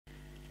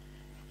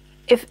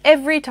If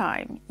every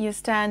time you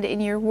stand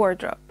in your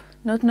wardrobe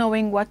not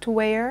knowing what to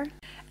wear,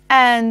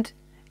 and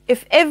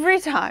if every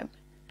time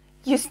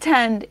you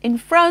stand in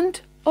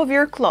front of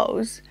your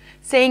clothes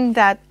saying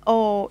that,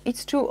 oh,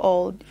 it's too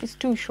old, it's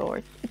too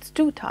short, it's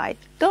too tight,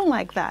 don't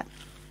like that,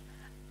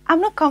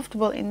 I'm not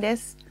comfortable in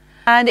this,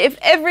 and if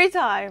every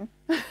time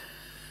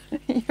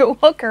you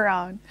walk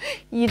around,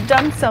 you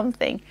dump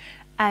something,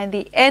 and at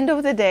the end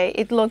of the day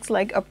it looks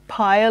like a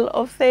pile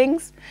of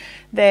things,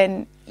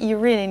 then you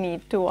really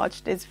need to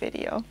watch this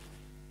video.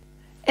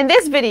 In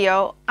this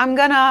video, I'm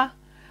gonna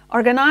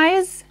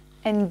organize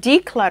and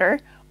declutter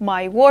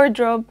my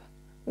wardrobe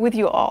with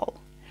you all,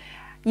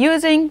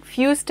 using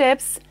few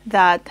steps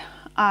that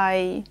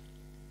I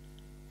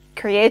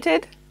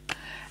created,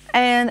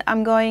 and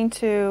I'm going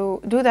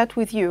to do that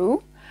with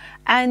you.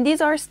 And these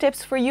are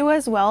steps for you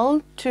as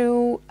well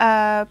to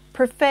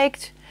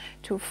perfect,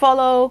 to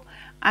follow,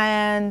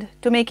 and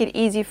to make it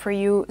easy for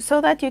you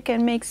so that you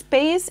can make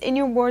space in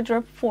your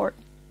wardrobe for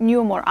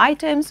more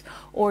items,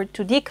 or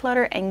to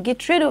declutter and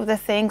get rid of the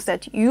things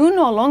that you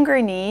no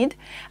longer need.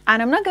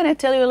 And I'm not going to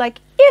tell you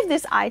like, if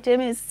this item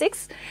is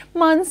 6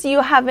 months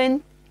you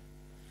haven't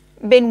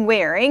been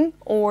wearing,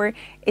 or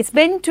it's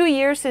been 2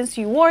 years since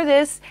you wore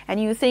this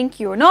and you think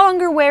you're no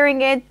longer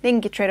wearing it,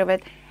 then get rid of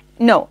it.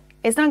 No,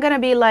 it's not going to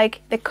be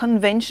like the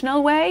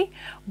conventional way,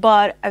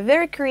 but a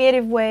very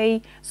creative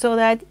way so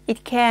that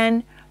it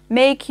can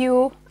make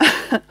you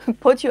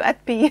put you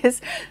at peace,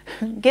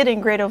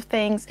 getting rid of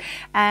things,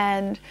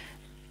 and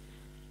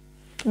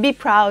be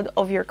proud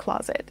of your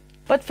closet.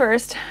 But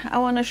first, I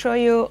want to show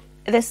you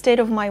the state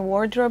of my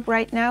wardrobe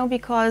right now,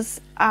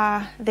 because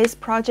this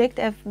project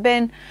I've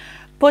been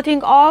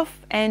putting off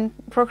and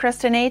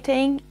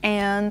procrastinating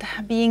and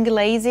being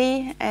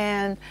lazy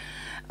and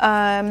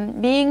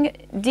being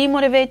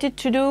demotivated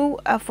to do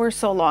for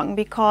so long,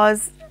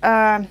 because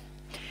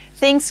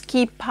things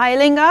keep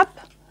piling up,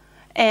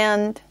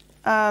 and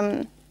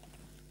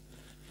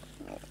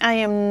I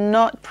am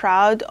not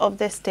proud of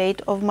the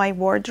state of my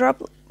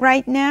wardrobe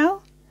right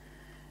now.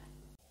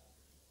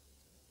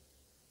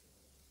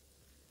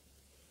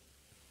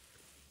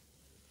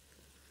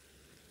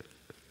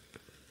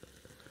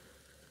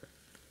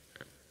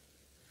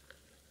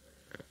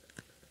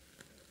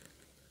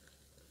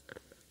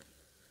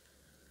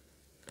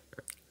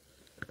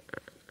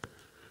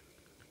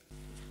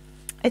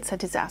 It's a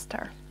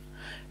disaster.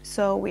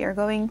 So we are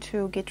going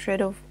to get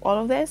rid of all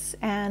of this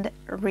and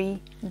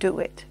redo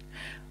it.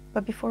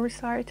 But before we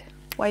start,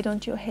 why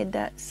don't you hit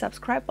that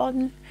subscribe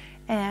button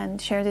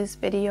and share this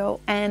video,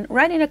 and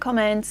write in the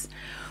comments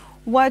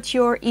what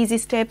your easy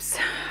steps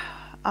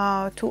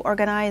to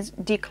organize,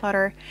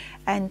 declutter,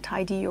 and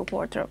tidy your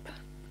wardrobe.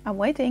 I'm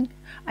waiting.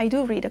 I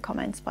do read the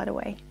comments, by the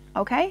way.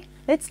 Okay,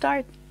 let's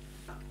start.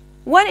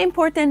 One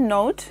important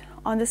note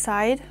on the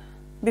side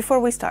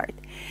before we start: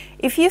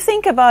 if you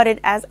think about it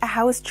as a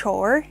house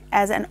chore,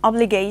 as an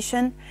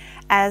obligation,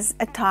 as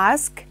a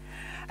task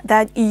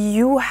that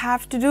you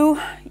have to do,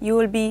 you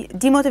will be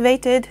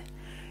demotivated,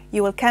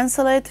 you will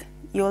cancel it,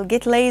 you will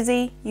get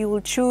lazy, you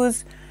will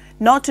choose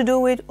not to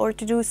do it, or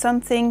to do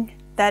something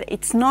that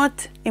it's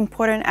not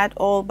important at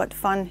all but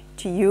fun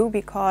to you,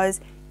 because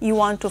you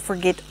want to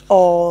forget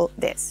all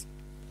this.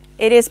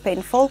 It is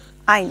painful,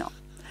 I know.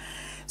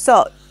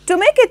 So to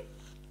make it,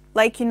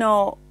 like, you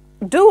know,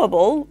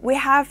 doable, we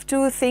have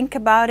to think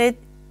about it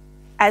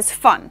as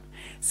fun.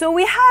 So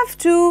we have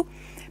to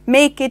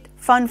make it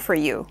fun for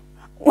you.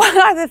 What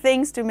are the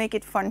things to make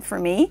it fun for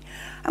me?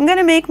 I'm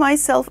gonna make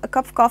myself a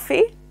cup of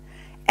coffee,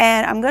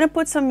 and I'm gonna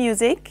put some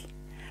music,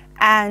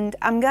 and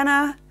I'm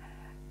gonna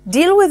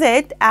deal with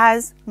it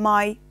as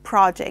my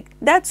project.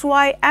 That's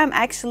why I'm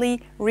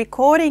actually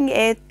recording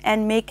it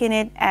and making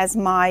it as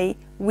my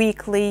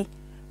weekly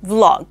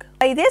vlog.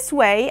 By this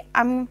way,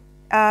 I'm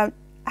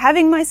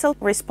having myself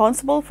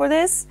responsible for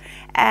this,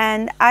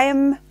 and I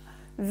am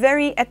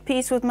very at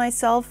peace with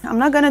myself. I'm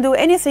not gonna do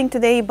anything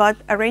today but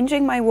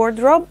arranging my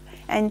wardrobe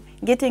and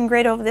getting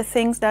rid of the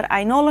things that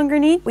I no longer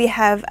need. We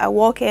have a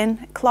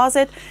walk-in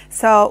closet,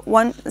 so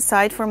one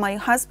side for my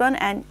husband,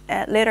 and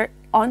later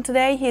on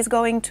today he's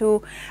going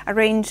to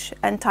arrange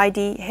and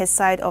tidy his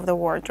side of the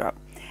wardrobe,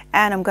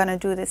 and I'm gonna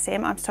do the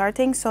same. I'm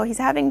starting, so he's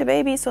having the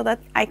baby so that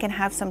I can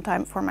have some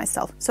time for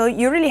myself. So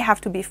you really have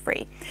to be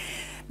free.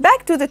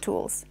 Back to the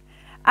tools.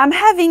 I'm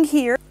having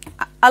here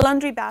a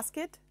laundry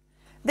basket.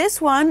 This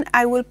one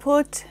I will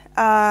put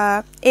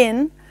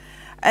in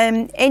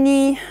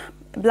any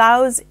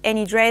blouse,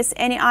 any dress,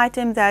 any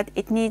item that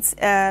it needs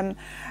to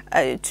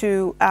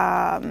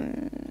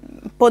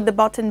put the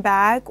button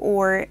back,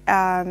 or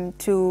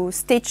to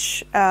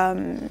stitch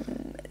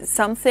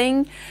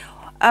something.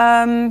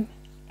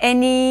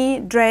 Any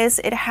dress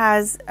it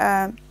has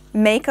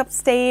makeup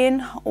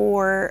stain,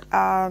 or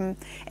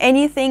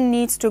anything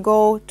needs to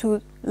go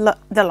to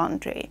the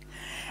laundry.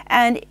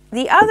 And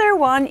the other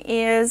one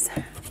is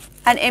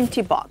an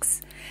empty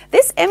box.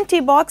 This empty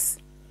box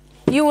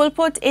you will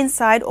put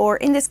inside, or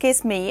in this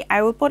case me,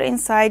 I will put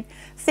inside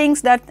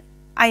things that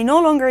I no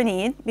longer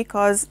need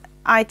because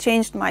I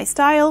changed my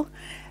style,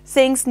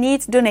 things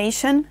need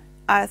donation,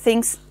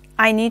 things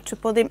I need to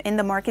put them in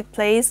the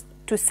marketplace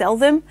to sell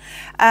them,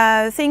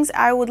 things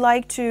I would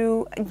like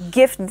to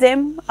gift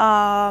them,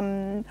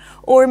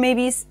 or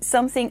maybe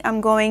something I'm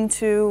going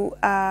to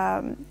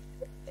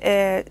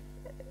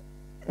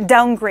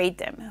downgrade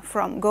them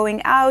from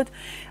going out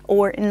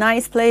or a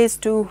nice place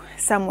to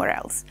somewhere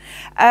else.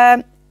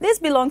 This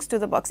belongs to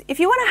the box. If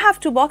you want to have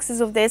 2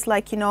 boxes of this,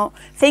 like, you know,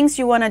 things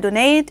you want to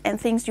donate and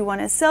things you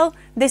want to sell,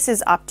 this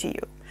is up to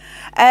you.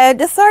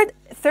 The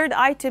third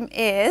item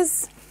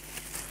is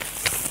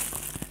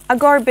a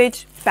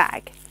garbage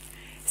bag.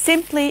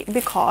 Simply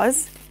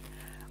because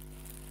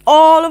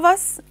all of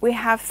us, we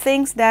have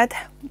things that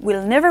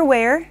we'll never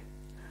wear,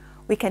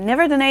 we can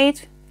never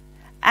donate,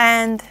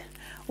 and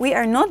we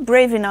are not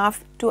brave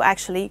enough to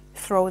actually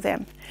throw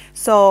them.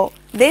 So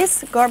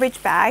this garbage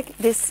bag,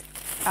 this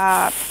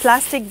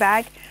plastic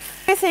bag,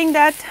 everything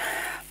that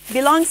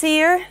belongs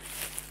here,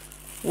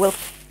 we'll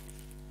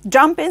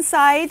jump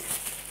inside,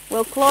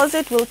 we'll close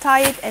it, we'll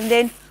tie it, and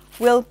then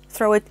we'll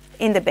throw it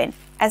in the bin.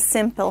 As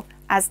simple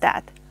as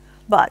that.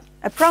 But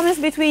a promise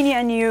between me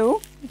and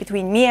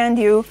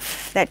you,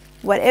 that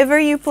whatever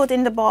you put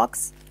in the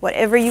box,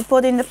 whatever you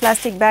put in the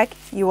plastic bag,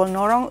 you will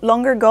no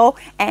longer go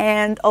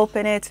and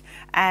open it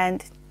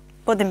and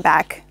put them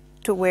back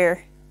to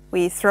where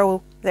we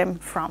throw them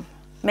from.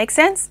 Make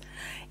sense?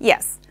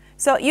 Yes.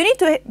 So you need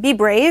to be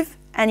brave,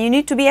 and you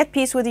need to be at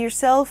peace with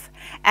yourself,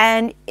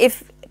 and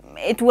if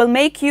it will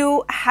make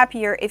you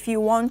happier if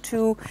you want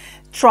to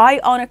try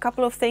on a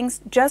couple of things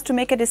just to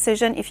make a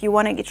decision if you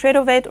want to get rid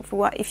of it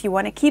or if you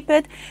want to keep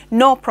it,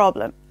 no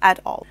problem at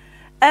all.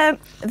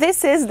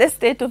 This is the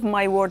state of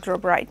my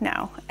wardrobe right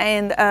now,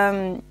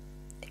 and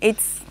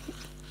it's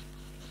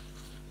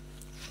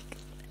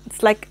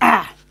like,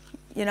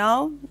 you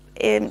know,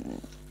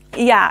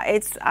 yeah,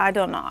 it's, I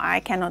don't know, I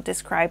cannot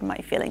describe my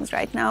feelings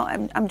right now.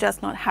 I'm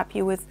just not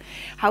happy with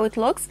how it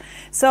looks.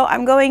 So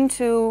I'm going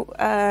to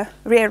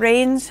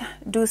rearrange,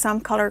 do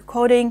some color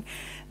coding,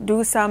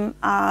 do some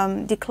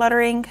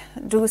decluttering,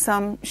 do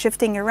some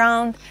shifting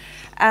around.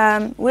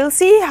 We'll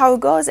see how it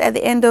goes at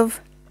the end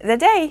of the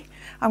day.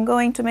 I'm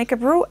going to make a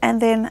brew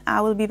and then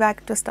I will be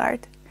back to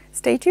start.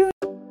 Stay tuned.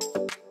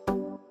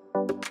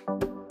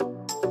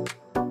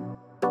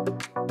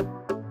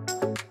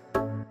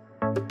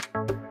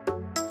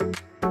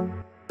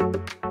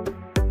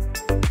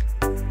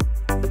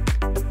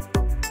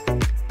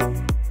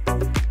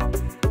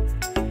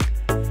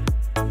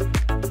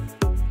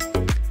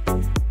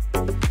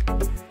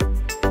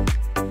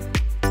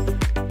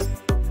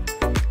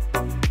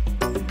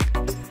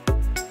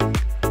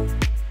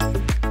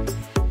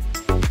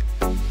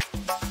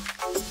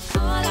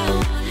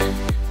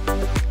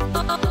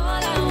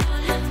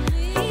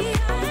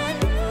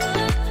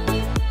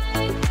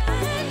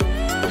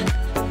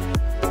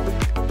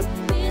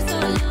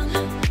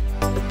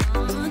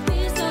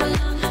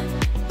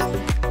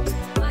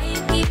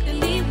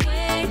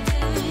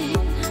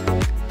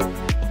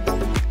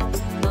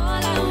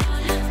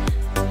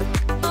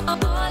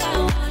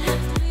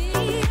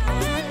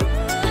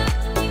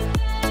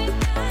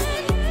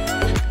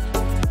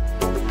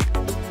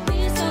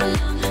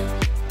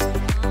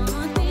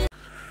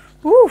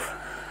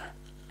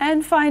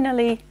 And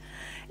finally,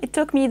 it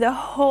took me the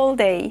whole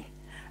day.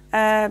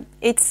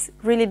 It's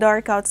really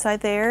dark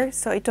outside there,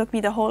 so it took me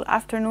the whole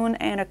afternoon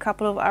and a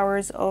couple of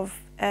hours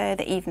of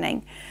the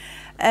evening.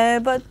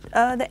 But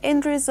the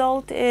end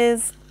result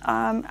is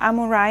I'm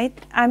alright.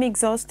 I'm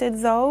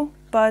exhausted though,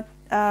 but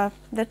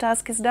the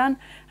task is done.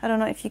 I don't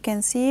know if you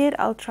can see it.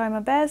 I'll try my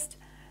best.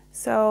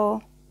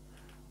 So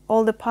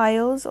all the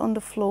piles on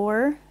the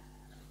floor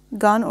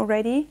gone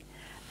already,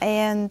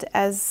 and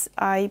as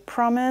I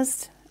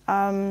promised,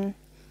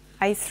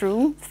 I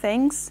threw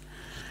things,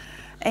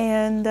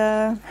 and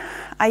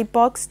I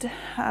boxed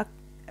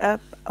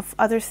of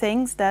other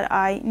things that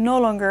I no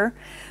longer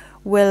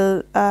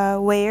will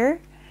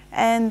wear,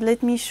 and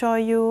let me show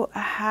you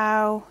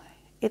how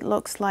it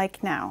looks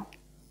like now.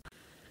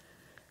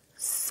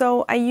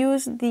 So I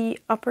used the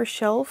upper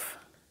shelf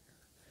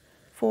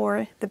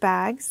for the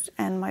bags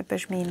and my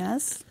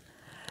pashminas,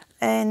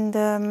 and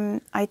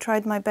I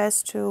tried my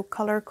best to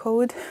color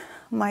code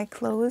my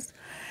clothes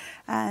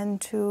and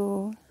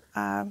to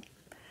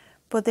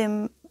put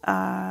them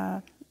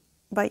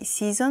by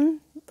season,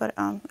 but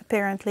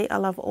apparently I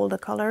love all the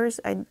colors.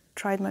 I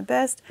tried my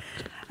best.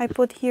 I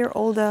put here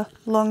all the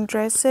long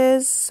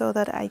dresses so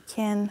that I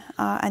can,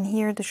 and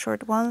here the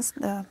short ones,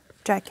 the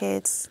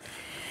jackets,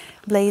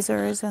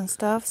 blazers and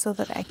stuff, so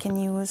that I can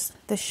use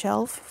the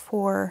shelf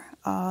for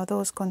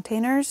those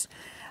containers.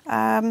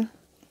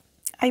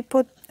 I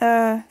put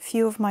a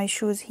few of my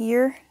shoes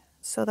here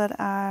so that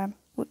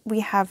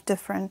we have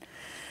different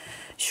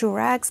shoe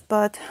racks,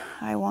 but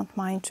I want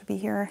mine to be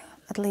here,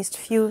 at least a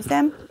few of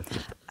them.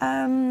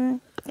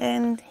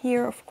 And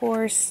here, of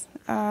course,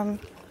 in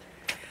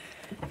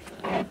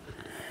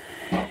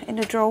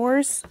the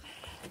drawers,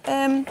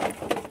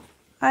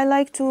 I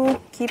like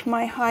to keep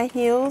my high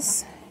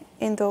heels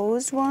in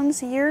those ones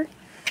here.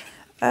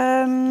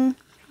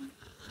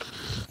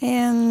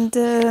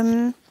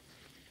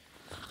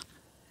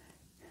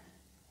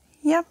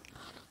 Yeah,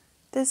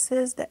 this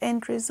is the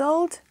end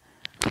result.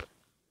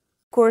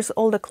 Of course,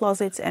 all the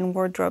closets and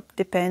wardrobe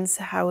depends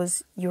how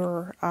is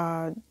your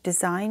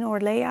design or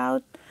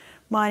layout.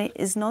 Mine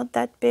is not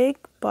that big,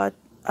 but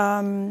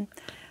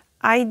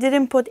I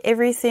didn't put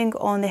everything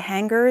on the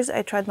hangers.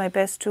 I tried my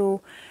best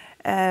to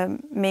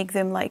make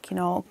them like, you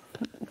know,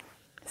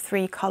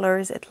 3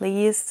 colors at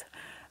least.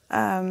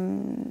 I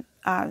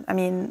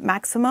mean,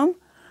 maximum.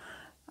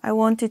 I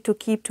wanted to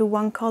keep to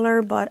 1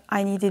 color, but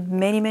I needed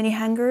many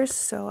hangers,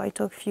 so I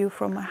took few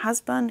from my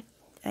husband.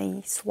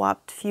 I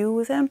swapped few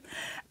with him.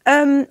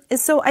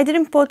 So I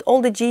didn't put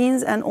all the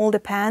jeans and all the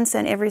pants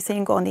and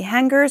everything on the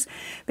hangers,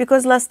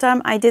 because last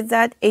time I did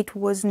that, it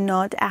was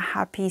not a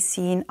happy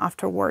scene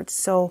afterwards.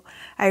 So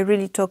I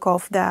really took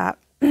off the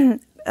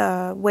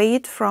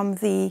weight from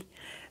the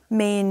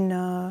main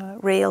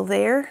rail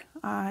there.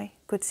 I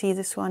could see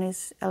this one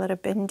is a little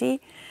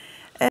bendy.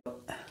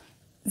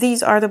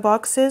 These are the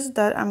boxes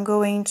that I'm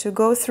going to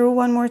go through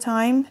one more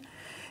time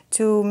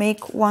to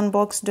make 1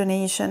 box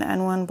donation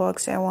and 1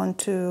 box I want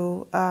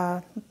to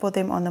put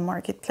them on the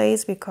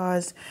marketplace,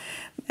 because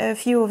a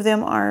few of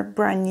them are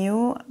brand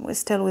new,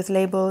 still with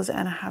labels,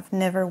 and I have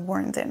never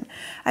worn them.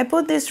 I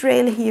put this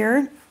rail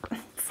here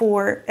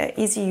for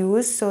easy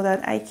use so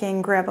that I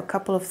can grab a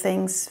couple of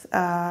things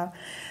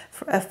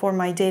for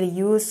my daily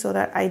use, so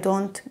that I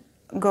don't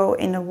go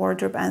in the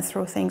wardrobe and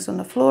throw things on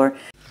the floor.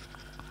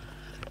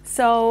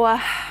 So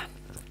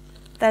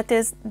that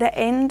is the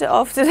end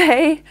of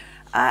today.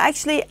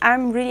 Actually,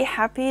 I'm really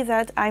happy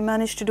that I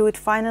managed to do it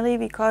finally,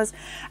 because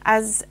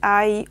as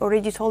I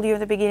already told you at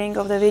the beginning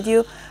of the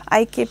video,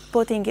 I keep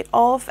putting it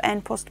off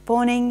and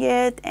postponing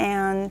it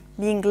and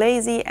being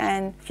lazy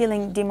and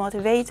feeling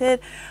demotivated.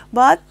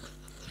 But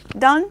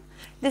done.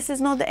 This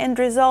is not the end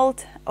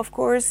result. Of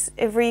course,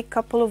 every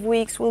couple of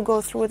weeks we'll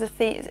go through the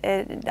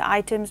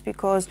items,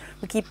 because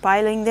we keep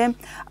piling them,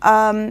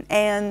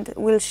 and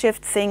we'll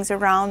shift things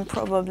around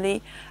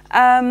probably.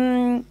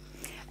 And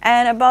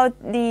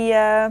about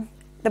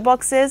the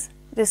boxes,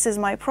 this is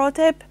my pro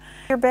tip. Do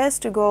your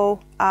best to go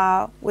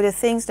with the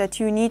things that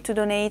you need to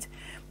donate.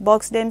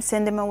 Box them,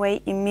 send them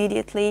away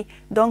immediately.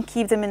 Don't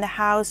keep them in the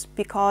house,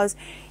 because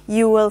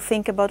you will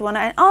think about one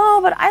and, oh,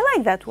 but I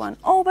like that one.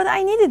 Oh, but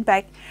I need it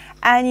back.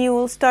 And you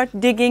will start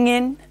digging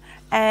in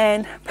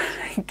and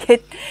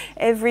get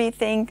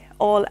everything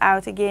all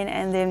out again,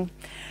 and then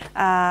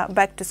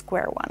back to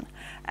square one.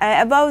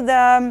 About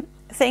the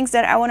things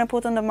that I want to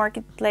put on the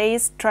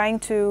marketplace, trying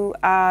to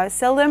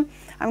sell them,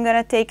 I'm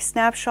gonna take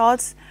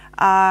snapshots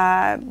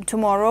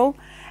tomorrow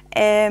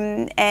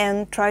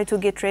and try to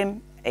get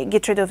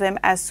rid of them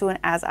as soon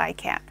as I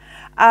can.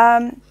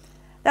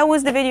 That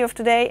was the video of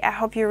today. I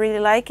hope you really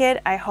like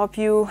it. I hope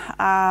you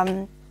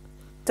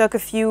took a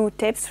few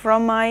tips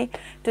from my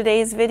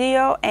today's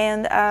video,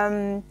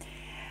 and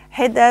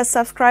hit the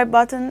subscribe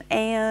button,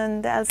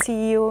 and I'll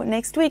see you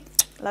next week.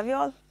 Love you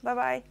all. Bye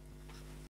bye.